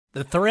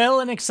The thrill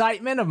and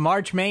excitement of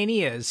March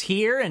Mania is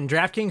here, and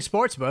DraftKings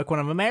Sportsbook, one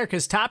of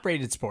America's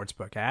top-rated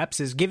sportsbook apps,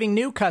 is giving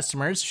new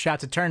customers a shot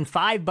to turn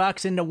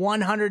 $5 into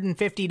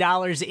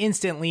 $150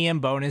 instantly in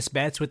bonus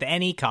bets with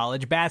any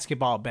college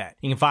basketball bet.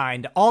 You can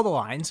find all the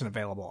lines and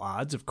available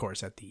odds, of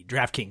course, at the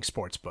DraftKings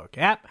Sportsbook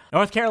app.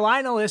 North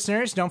Carolina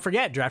listeners, don't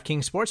forget,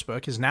 DraftKings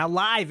Sportsbook is now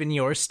live in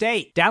your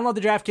state. Download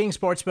the DraftKings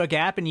Sportsbook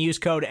app and use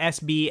code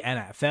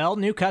SBNFL.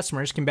 New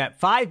customers can bet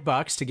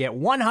 $5 to get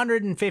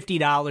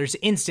 $150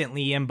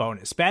 instantly in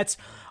bonus bets,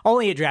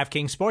 only at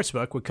DraftKings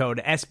Sportsbook with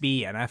code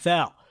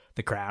SBNFL.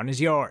 The crown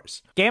is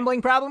yours.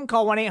 Gambling problem?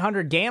 Call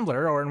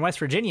 1-800-GAMBLER, or in West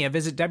Virginia,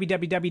 visit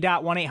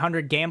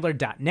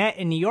www.1800gambler.net.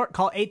 In New York,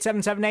 call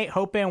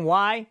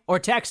 877-8-HOPE-NY or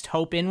text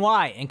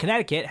HOPE-NY. In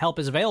Connecticut, help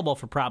is available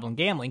for problem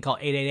gambling. Call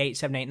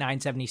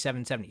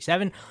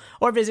 888-789-7777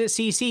 or visit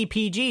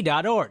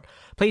ccpg.org.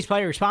 Please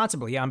play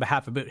responsibly on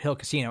behalf of Boot Hill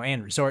Casino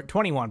and Resort.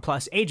 21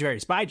 plus, age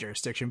varies by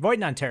jurisdiction. Void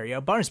in Ontario.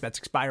 Bonus bets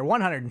expire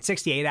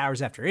 168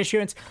 hours after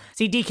issuance.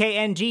 See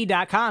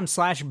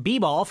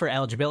dkng.com/bball for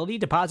eligibility,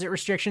 deposit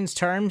restrictions,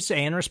 terms,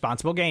 and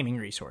responsible gaming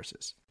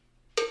resources.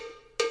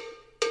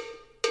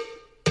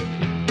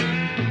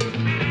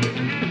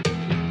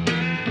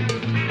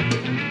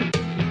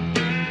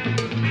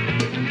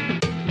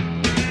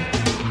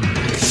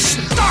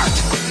 Start!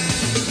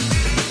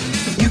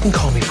 You can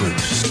call me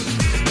Bruce.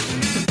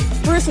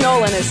 Bruce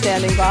Nolan is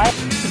standing by.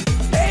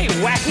 Hey,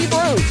 Wacky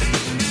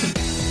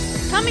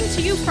Bruce! Coming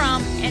to you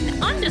from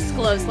an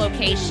undisclosed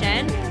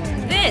location,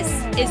 this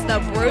is the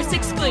Bruce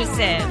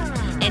Exclusive.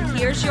 And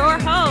here's your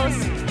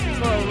host,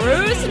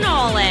 Bruce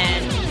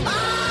Nolan.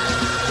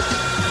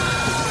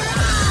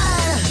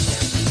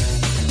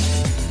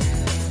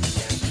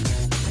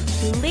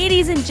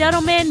 Ladies and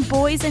gentlemen,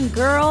 boys and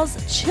girls,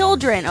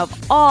 children of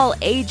all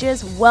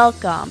ages,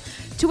 welcome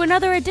to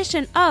another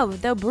edition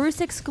of the Bruce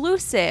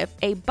Exclusive,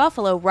 a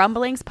Buffalo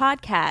Rumblings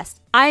podcast.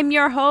 I'm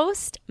your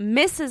host,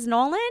 Mrs.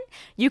 Nolan.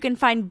 You can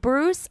find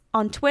Bruce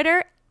on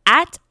Twitter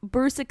at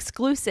Bruce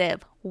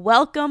Exclusive.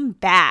 Welcome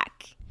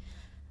back.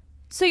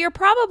 So you're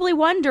probably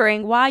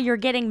wondering why you're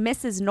getting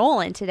Mrs.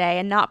 Nolan today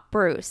and not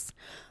Bruce.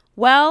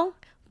 Well,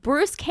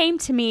 Bruce came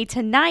to me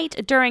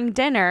tonight during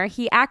dinner.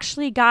 He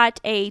actually got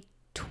a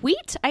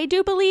tweet, I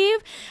do believe,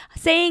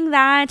 saying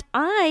that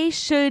I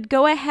should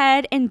go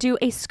ahead and do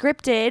a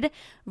scripted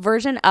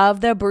version of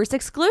the Bruce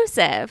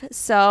Exclusive.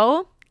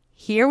 So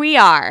here we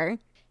are.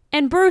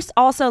 And Bruce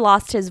also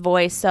lost his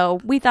voice, so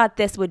we thought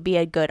this would be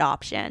a good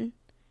option.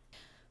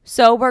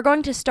 So we're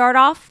going to start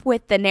off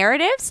with the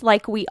narratives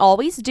like we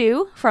always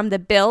do from the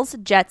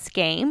Bills-Jets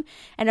game.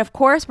 And of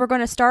course, we're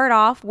going to start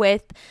off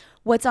with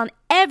what's on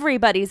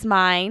everybody's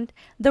mind,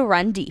 the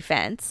run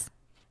defense.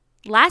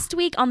 Last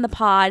week on the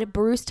pod,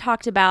 Bruce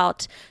talked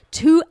about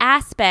two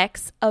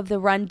aspects of the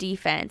run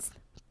defense,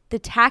 the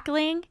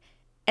tackling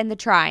and the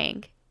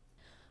trying.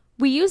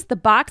 We used the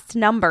boxed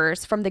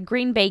numbers from the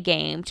Green Bay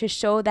game to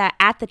show that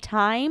at the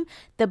time,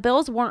 the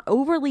Bills weren't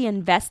overly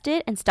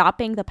invested in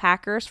stopping the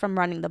Packers from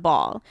running the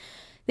ball.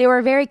 They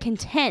were very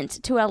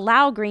content to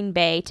allow Green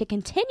Bay to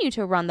continue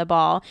to run the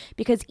ball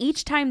because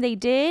each time they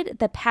did,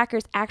 the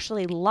Packers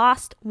actually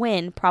lost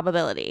win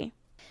probability.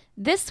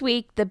 This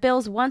week, the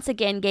Bills once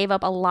again gave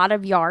up a lot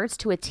of yards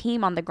to a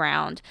team on the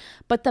ground,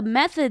 but the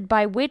method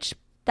by which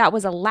that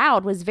was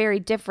allowed was very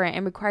different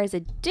and requires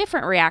a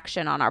different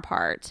reaction on our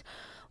part.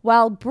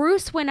 While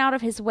Bruce went out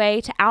of his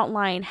way to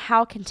outline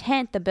how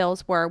content the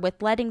Bills were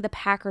with letting the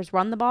Packers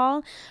run the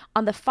ball,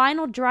 on the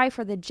final drive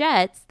for the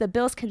Jets, the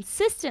Bills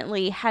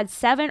consistently had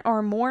 7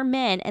 or more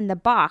men in the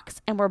box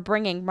and were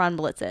bringing run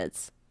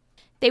blitzes.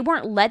 They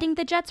weren't letting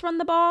the Jets run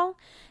the ball.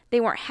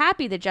 They weren't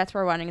happy the Jets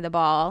were running the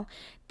ball.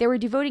 They were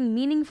devoting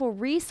meaningful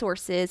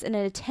resources in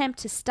an attempt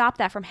to stop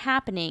that from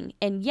happening,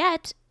 and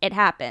yet it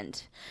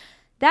happened.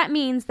 That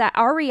means that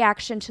our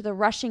reaction to the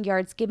rushing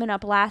yards given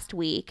up last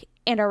week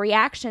and our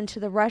reaction to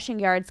the rushing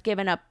yards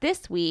given up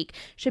this week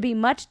should be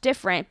much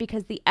different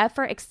because the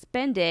effort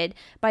expended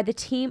by the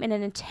team in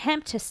an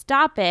attempt to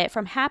stop it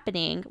from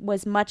happening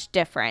was much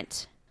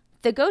different.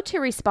 The go-to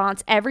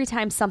response every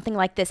time something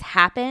like this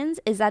happens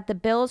is that the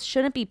Bills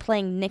shouldn't be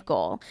playing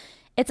nickel.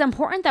 It's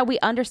important that we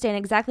understand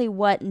exactly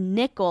what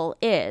nickel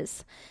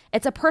is.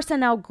 It's a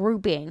personnel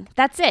grouping.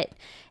 That's it.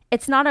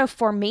 It's not a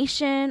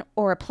formation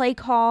or a play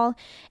call.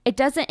 It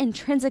doesn't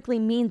intrinsically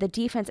mean the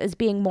defense is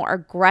being more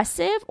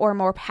aggressive or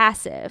more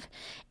passive.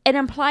 It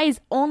implies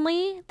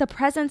only the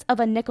presence of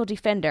a nickel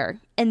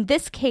defender, in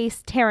this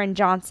case, Taron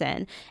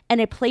Johnson, in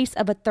a place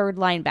of a third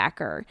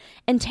linebacker.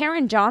 And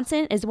Taron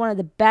Johnson is one of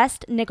the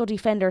best nickel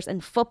defenders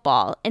in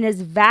football and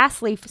is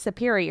vastly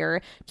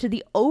superior to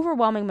the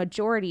overwhelming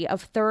majority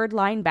of third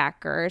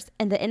linebackers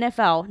in the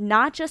NFL,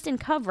 not just in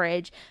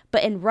coverage,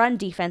 but in run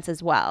defense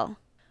as well.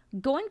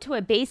 Going to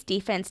a base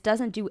defense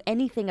doesn't do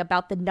anything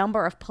about the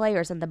number of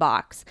players in the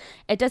box.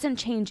 It doesn't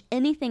change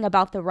anything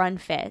about the run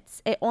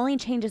fits. It only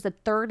changes the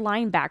third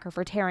linebacker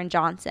for Taron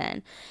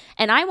Johnson.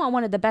 And I want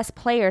one of the best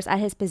players at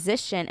his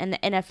position in the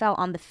NFL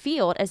on the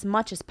field as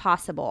much as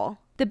possible.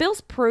 The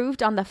Bills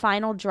proved on the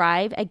final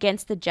drive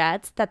against the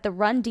Jets that the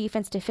run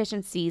defense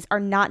deficiencies are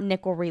not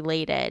nickel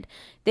related.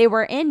 They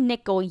were in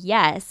nickel,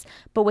 yes,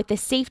 but with the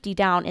safety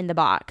down in the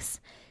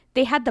box.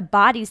 They had the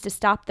bodies to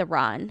stop the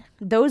run.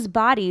 Those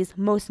bodies,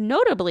 most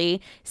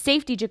notably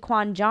safety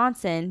Jaquan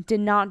Johnson, did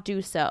not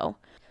do so.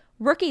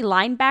 Rookie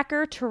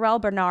linebacker Terrell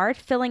Bernard,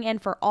 filling in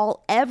for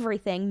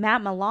everything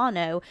Matt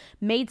Milano,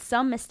 made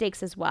some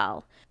mistakes as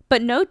well.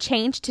 But no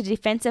change to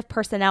defensive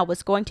personnel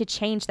was going to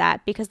change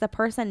that because the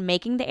person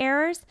making the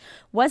errors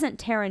wasn't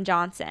Taron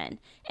Johnson.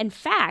 In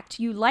fact,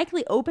 you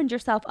likely opened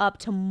yourself up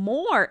to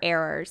more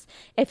errors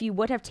if you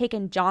would have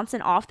taken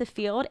Johnson off the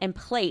field in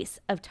place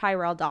of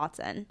Tyrel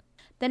Dodson.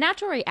 The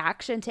natural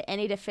reaction to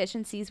any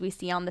deficiencies we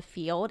see on the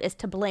field is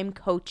to blame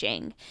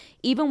coaching.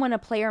 Even when a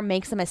player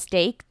makes a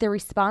mistake, the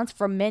response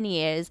from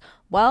many is,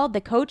 well, the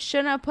coach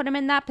shouldn't have put him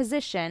in that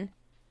position.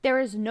 There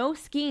is no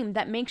scheme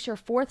that makes your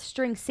fourth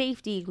string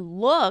safety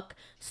look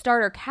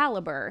starter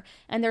caliber,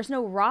 and there's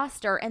no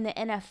roster in the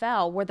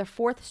NFL where the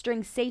fourth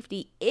string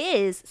safety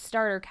is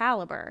starter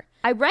caliber.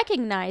 I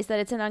recognize that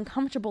it's an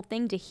uncomfortable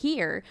thing to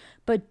hear,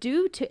 but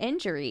due to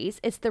injuries,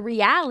 it's the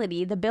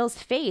reality the Bills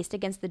faced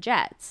against the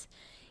Jets.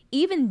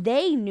 Even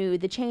they knew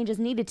the changes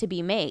needed to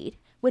be made.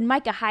 When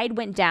Micah Hyde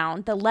went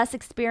down, the less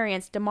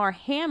experienced Damar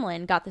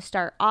Hamlin got the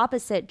start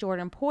opposite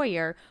Jordan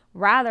Poyer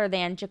rather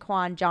than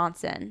Jaquan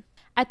Johnson.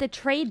 At the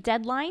trade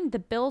deadline, the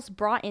Bills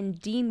brought in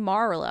Dean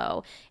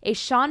Marlowe, a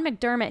Sean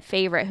McDermott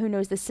favorite who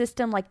knows the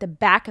system like the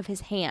back of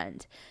his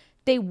hand.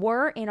 They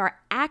were and are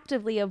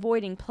actively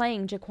avoiding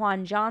playing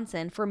Jaquan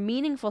Johnson for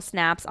meaningful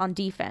snaps on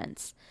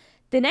defense.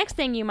 The next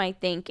thing you might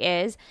think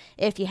is,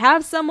 if you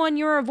have someone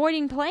you're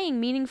avoiding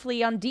playing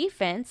meaningfully on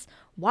defense,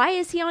 why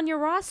is he on your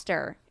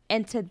roster?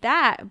 And to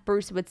that,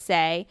 Bruce would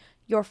say,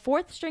 your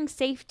fourth string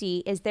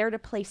safety is there to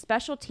play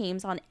special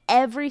teams on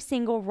every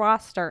single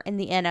roster in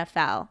the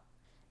NFL.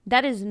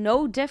 That is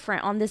no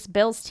different on this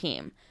Bills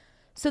team.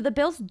 So the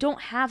Bills don't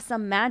have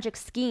some magic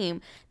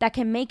scheme that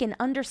can make an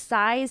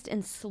undersized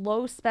and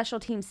slow special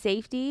team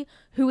safety,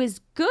 who is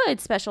good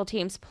special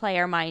teams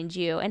player, mind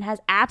you, and has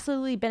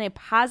absolutely been a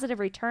positive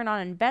return on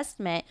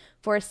investment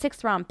for a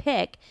 6th-round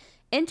pick,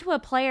 into a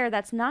player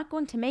that's not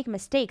going to make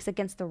mistakes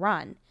against the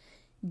run.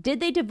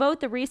 Did they devote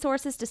the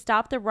resources to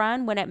stop the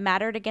run when it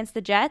mattered against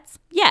the Jets?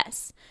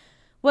 Yes.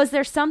 Was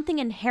there something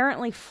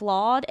inherently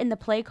flawed in the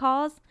play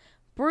calls?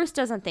 Bruce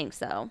doesn't think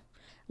so.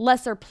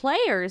 Lesser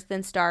players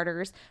than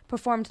starters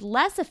performed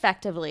less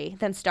effectively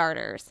than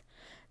starters.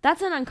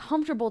 That's an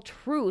uncomfortable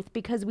truth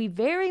because we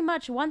very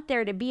much want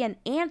there to be an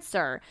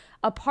answer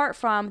apart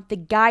from the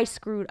guy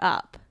screwed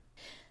up.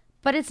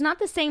 But it's not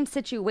the same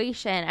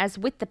situation as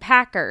with the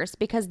Packers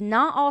because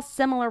not all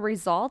similar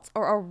results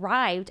are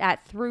arrived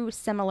at through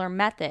similar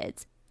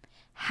methods.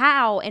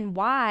 How and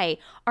why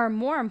are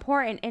more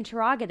important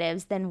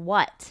interrogatives than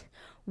what.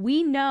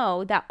 We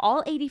know that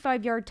all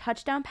 85-yard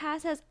touchdown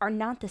passes are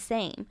not the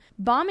same.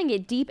 Bombing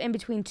it deep in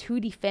between two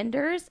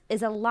defenders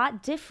is a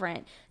lot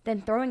different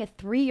than throwing a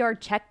 3-yard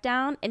check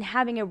down and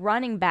having a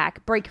running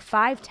back break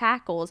 5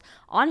 tackles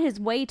on his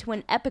way to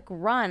an epic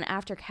run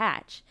after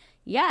catch.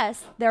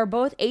 Yes, they're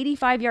both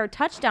 85-yard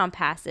touchdown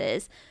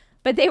passes,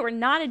 but they were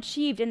not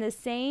achieved in the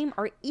same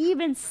or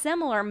even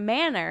similar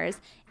manners,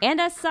 and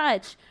as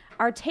such,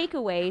 our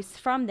takeaways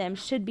from them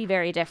should be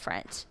very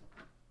different.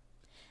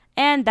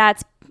 And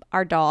that's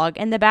our dog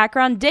in the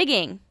background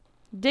digging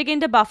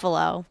to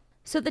Buffalo.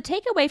 So the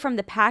takeaway from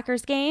the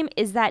Packers game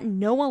is that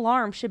no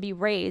alarm should be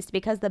raised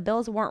because the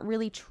Bills weren't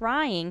really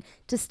trying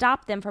to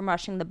stop them from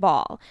rushing the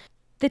ball.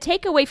 The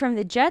takeaway from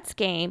the Jets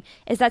game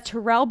is that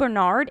Terrell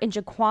Bernard and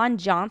Jaquan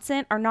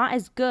Johnson are not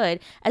as good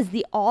as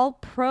the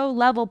all-pro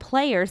level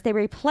players they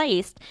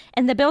replaced,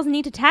 and the Bills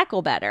need to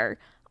tackle better.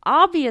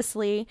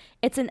 Obviously,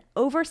 it's an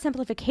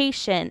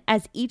oversimplification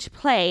as each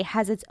play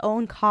has its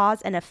own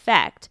cause and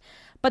effect.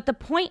 But the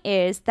point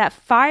is that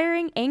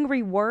firing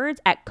angry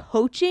words at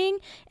coaching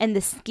and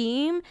the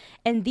scheme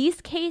in these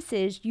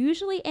cases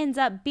usually ends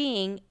up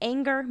being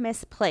anger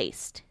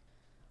misplaced.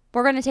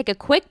 We're going to take a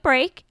quick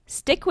break.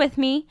 Stick with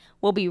me.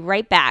 We'll be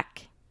right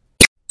back.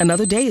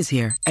 Another day is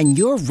here, and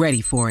you're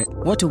ready for it.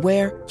 What to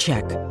wear?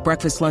 Check.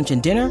 Breakfast, lunch,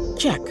 and dinner?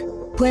 Check.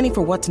 Planning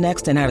for what's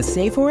next and how to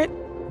save for it?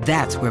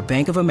 That's where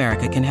Bank of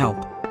America can help.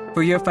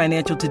 For your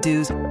financial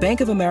to-dos, Bank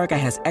of America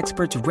has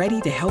experts ready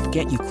to help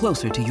get you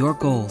closer to your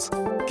goals.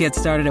 Get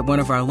started at one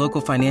of our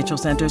local financial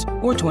centers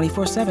or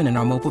 24/7 in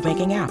our mobile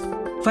banking app.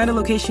 Find a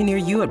location near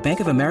you at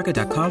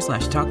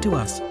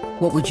bankofamerica.com/talktous.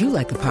 What would you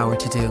like the power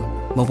to do?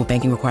 Mobile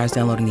banking requires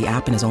downloading the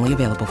app and is only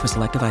available for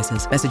select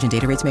devices. Message and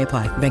data rates may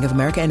apply. Bank of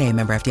America N.A.,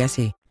 member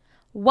FDIC.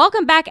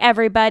 Welcome back,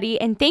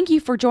 everybody, and thank you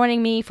for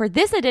joining me for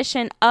this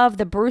edition of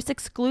the Bruce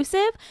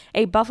Exclusive,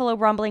 a Buffalo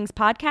Rumblings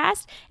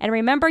podcast. And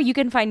remember, you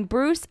can find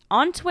Bruce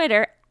on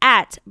Twitter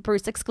at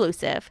Bruce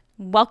Exclusive.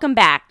 Welcome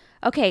back.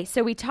 Okay,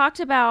 so we talked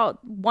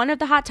about one of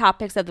the hot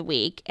topics of the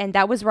week, and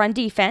that was run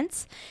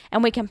defense,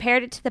 and we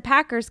compared it to the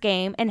Packers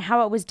game and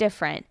how it was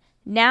different.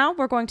 Now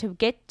we're going to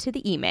get to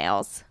the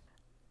emails.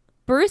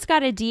 Bruce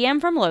got a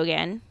DM from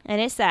Logan, and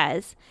it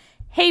says,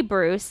 "Hey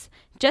Bruce,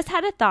 just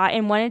had a thought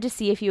and wanted to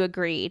see if you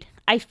agreed.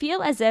 I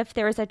feel as if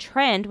there is a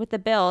trend with the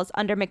Bills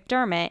under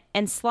McDermott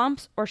and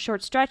slumps or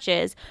short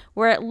stretches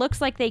where it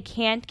looks like they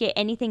can't get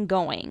anything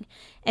going.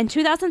 In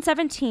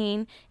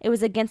 2017, it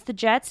was against the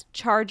Jets,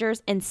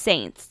 Chargers, and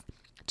Saints.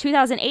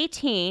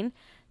 2018,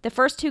 the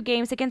first 2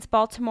 games against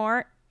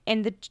Baltimore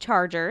and the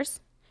Chargers.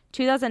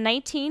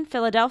 2019,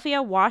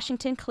 Philadelphia,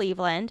 Washington,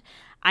 Cleveland.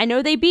 I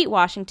know they beat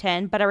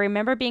Washington, but I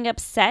remember being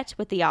upset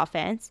with the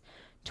offense.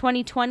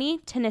 2020,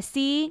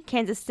 Tennessee,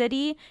 Kansas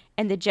City,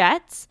 and the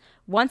Jets.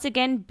 Once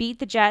again, beat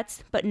the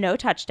Jets, but no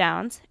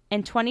touchdowns.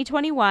 In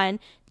 2021,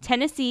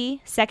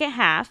 Tennessee, second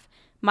half,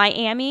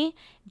 Miami,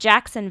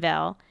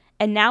 Jacksonville,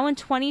 and now in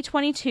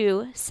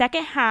 2022,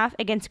 second half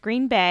against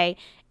Green Bay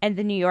and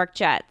the New York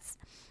Jets.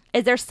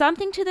 Is there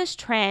something to this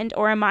trend,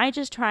 or am I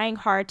just trying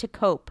hard to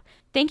cope?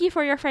 Thank you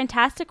for your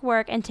fantastic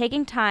work and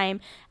taking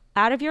time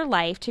out of your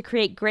life to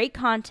create great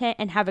content,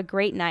 and have a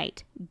great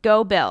night.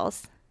 Go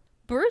Bills.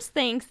 Bruce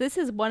thinks this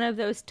is one of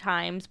those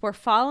times where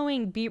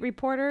following beat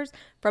reporters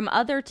from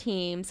other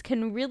teams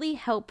can really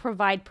help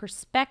provide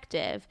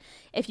perspective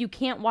if you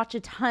can't watch a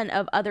ton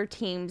of other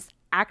teams'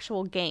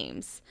 actual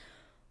games.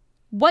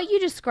 What you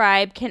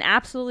describe can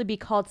absolutely be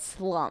called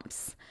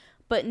slumps,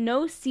 but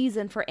no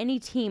season for any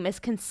team is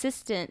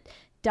consistent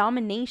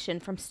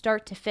domination from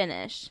start to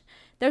finish.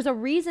 There's a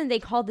reason they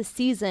call the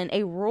season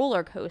a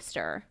roller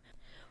coaster.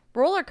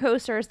 Roller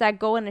coasters that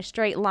go in a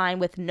straight line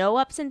with no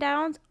ups and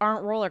downs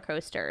aren't roller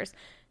coasters.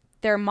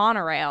 They're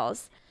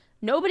monorails.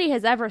 Nobody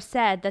has ever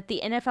said that the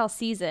NFL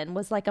season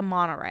was like a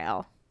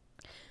monorail.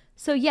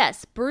 So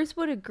yes, Bruce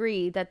would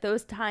agree that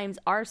those times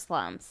are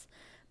slumps,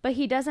 but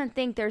he doesn't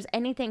think there's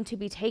anything to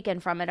be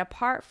taken from it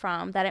apart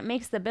from that it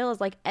makes the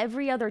Bills like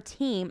every other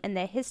team in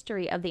the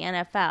history of the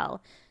NFL.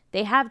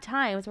 They have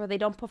times where they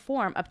don't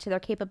perform up to their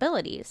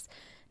capabilities.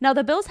 Now,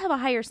 the Bills have a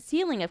higher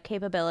ceiling of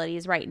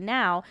capabilities right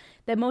now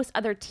than most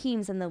other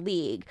teams in the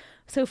league.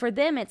 So for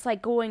them, it's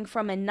like going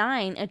from a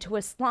 9 into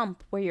a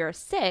slump where you're a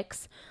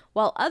 6,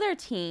 while other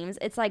teams,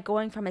 it's like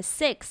going from a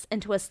 6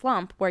 into a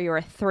slump where you're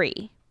a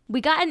 3.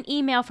 We got an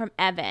email from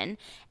Evan,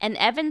 and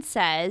Evan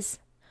says,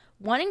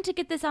 wanting to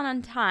get this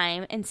on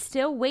time and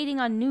still waiting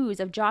on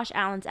news of Josh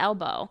Allen's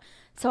elbow.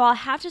 So I'll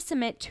have to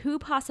submit 2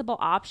 possible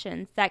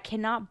options that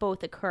cannot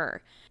both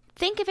occur.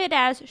 Think of it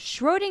as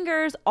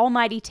Schrodinger's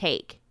almighty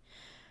take.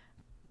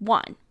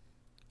 1.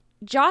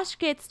 Josh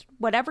gets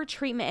whatever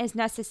treatment is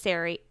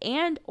necessary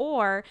and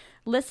or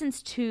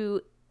listens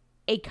to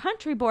A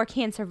Country Boy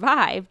Can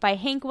Survive by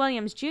Hank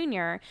Williams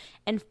Jr.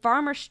 and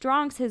Farmer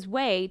Strongs his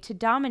way to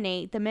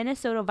dominate the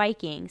Minnesota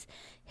Vikings.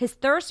 His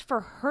thirst for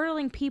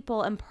hurtling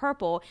people in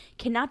purple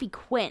cannot be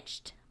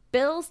quenched.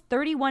 Bills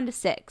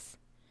 31-6.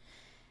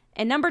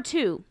 And number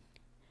 2.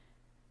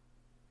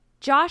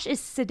 Josh is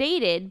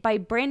sedated by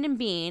Brandon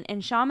Beane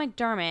and Sean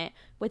McDermott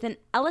with an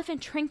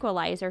elephant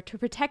tranquilizer to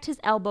protect his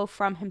elbow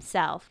from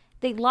himself.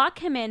 They lock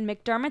him in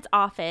McDermott's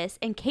office,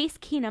 and Case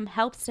Keenum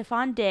helps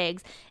Stephon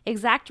Diggs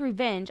exact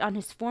revenge on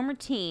his former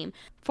team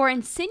for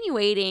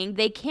insinuating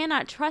they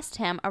cannot trust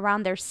him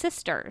around their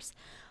sisters.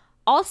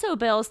 Also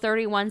Bills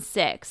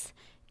 31-6.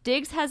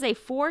 Diggs has a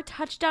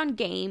 4-touchdown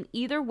game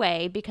either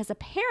way because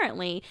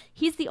apparently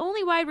he's the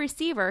only wide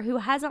receiver who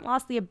hasn't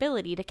lost the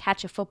ability to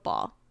catch a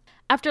football.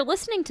 After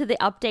listening to the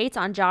updates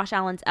on Josh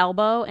Allen's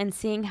elbow and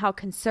seeing how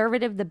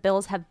conservative the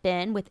Bills have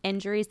been with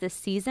injuries this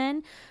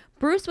season,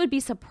 Bruce would be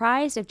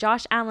surprised if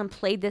Josh Allen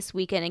played this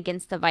weekend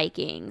against the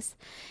Vikings.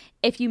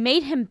 If you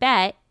made him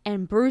bet,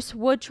 and Bruce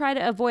would try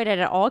to avoid it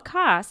at all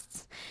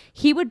costs,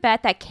 he would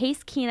bet that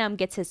Case Keenum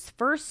gets his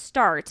first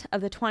start of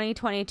the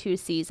 2022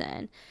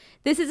 season.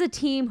 This is a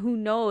team who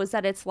knows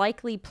that it's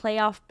likely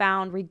playoff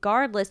bound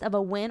regardless of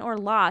a win or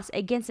loss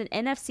against an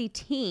NFC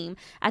team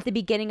at the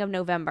beginning of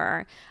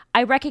November.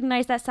 I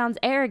recognize that sounds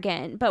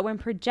arrogant, but when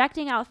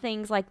projecting out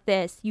things like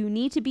this, you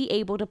need to be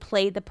able to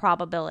play the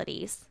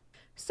probabilities.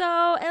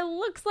 So it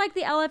looks like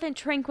the elephant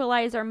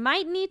tranquilizer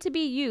might need to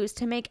be used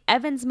to make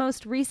Evan's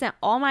most recent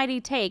almighty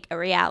take a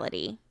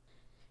reality.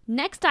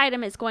 Next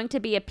item is going to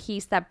be a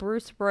piece that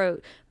Bruce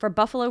wrote for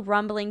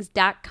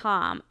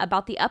BuffaloRumblings.com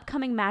about the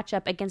upcoming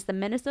matchup against the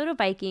Minnesota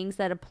Vikings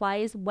that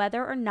applies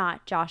whether or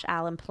not Josh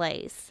Allen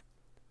plays.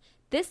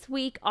 This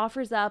week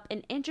offers up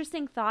an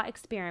interesting thought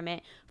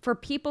experiment for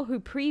people who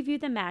preview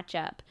the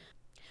matchup.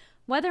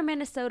 Whether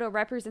Minnesota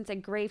represents a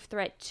grave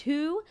threat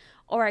to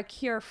or a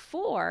cure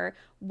for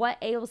what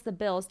ails the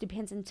Bills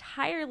depends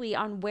entirely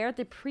on where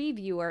the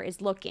previewer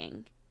is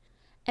looking.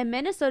 In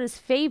Minnesota's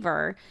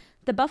favor,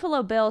 the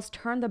Buffalo Bills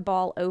turn the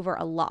ball over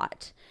a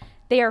lot.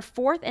 They are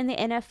 4th in the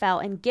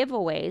NFL in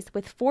giveaways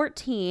with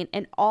 14,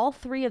 and all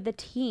 3 of the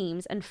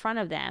teams in front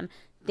of them,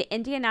 the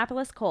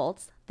Indianapolis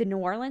Colts, the New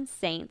Orleans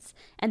Saints,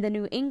 and the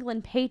New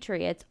England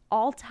Patriots,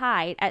 all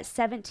tied at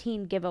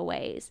 17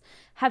 giveaways,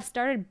 have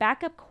started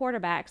backup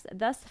quarterbacks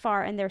thus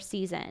far in their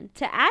season.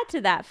 To add to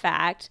that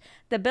fact,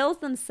 the Bills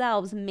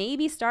themselves may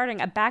be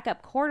starting a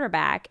backup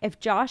quarterback if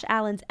Josh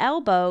Allen's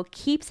elbow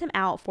keeps him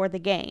out for the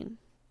game.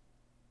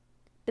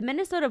 The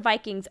Minnesota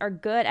Vikings are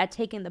good at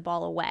taking the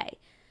ball away.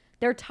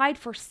 They're tied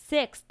for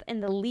 6th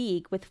in the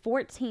league with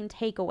 14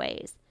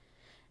 takeaways.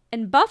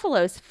 In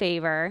Buffalo's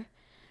favor,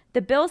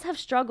 The Bills have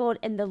struggled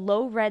in the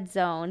low red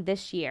zone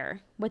this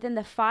year. Within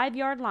the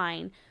 5-yard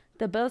line,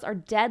 the Bills are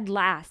dead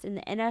last in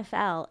the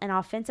NFL in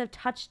offensive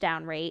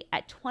touchdown rate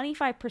at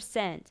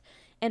 25%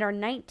 and are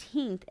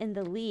 19th in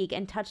the league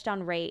in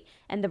touchdown rate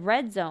and the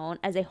red zone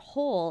as a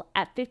whole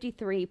at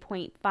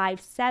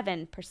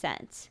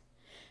 53.57%.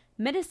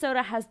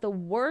 Minnesota has the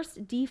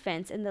worst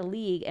defense in the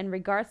league in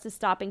regards to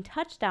stopping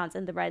touchdowns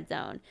in the red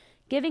zone,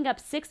 giving up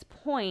 6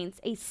 points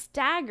a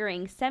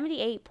staggering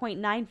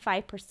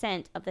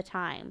 78.95% of the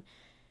time.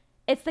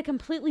 It's the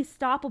completely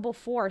stoppable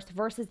force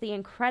versus the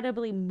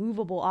incredibly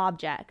movable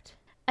object.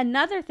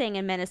 Another thing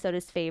in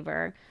Minnesota's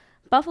favor,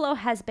 Buffalo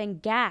has been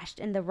gashed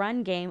in the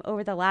run game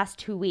over the last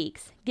 2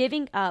 weeks,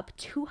 giving up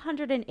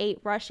 208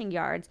 rushing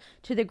yards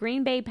to the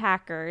Green Bay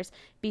Packers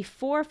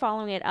before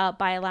following it up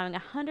by allowing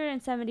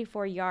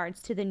 174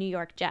 yards to the New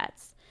York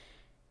Jets.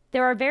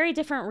 There are very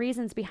different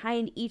reasons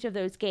behind each of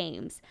those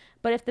games,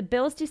 but if the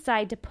Bills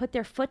decide to put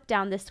their foot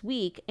down this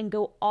week and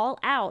go all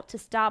out to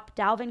stop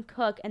Dalvin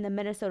Cook and the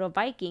Minnesota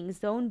Vikings'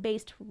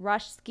 zone-based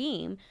rush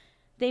scheme,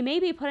 they may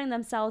be putting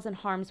themselves in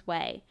harm's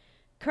way.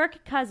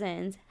 Kirk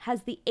Cousins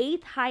has the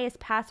 8th highest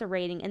passer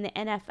rating in the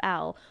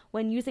NFL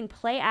when using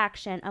play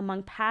action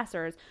among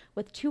passers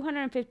with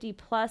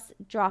 250-plus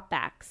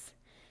dropbacks.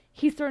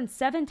 He's thrown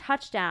 7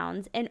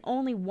 touchdowns and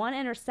only 1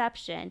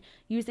 interception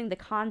using the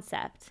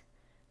concept.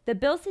 The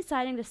Bills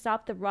deciding to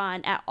stop the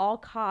run at all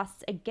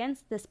costs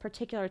against this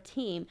particular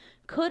team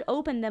could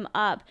open them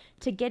up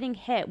to getting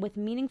hit with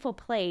meaningful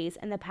plays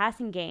in the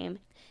passing game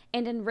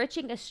and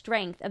enriching a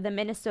strength of the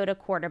Minnesota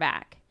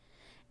quarterback.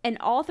 In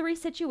all 3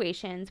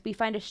 situations, we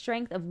find a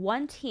strength of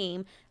one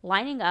team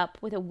lining up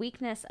with a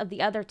weakness of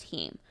the other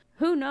team.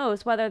 Who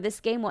knows whether this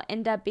game will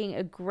end up being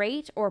a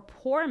great or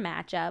poor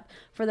matchup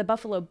for the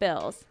Buffalo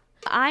Bills.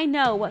 I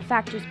know what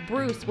factors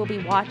Bruce will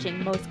be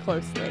watching most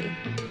closely.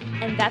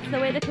 And that's the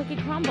way the cookie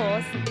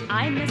crumbles.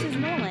 I'm Mrs.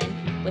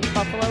 Nolan with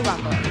Buffalo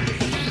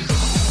Rumblings.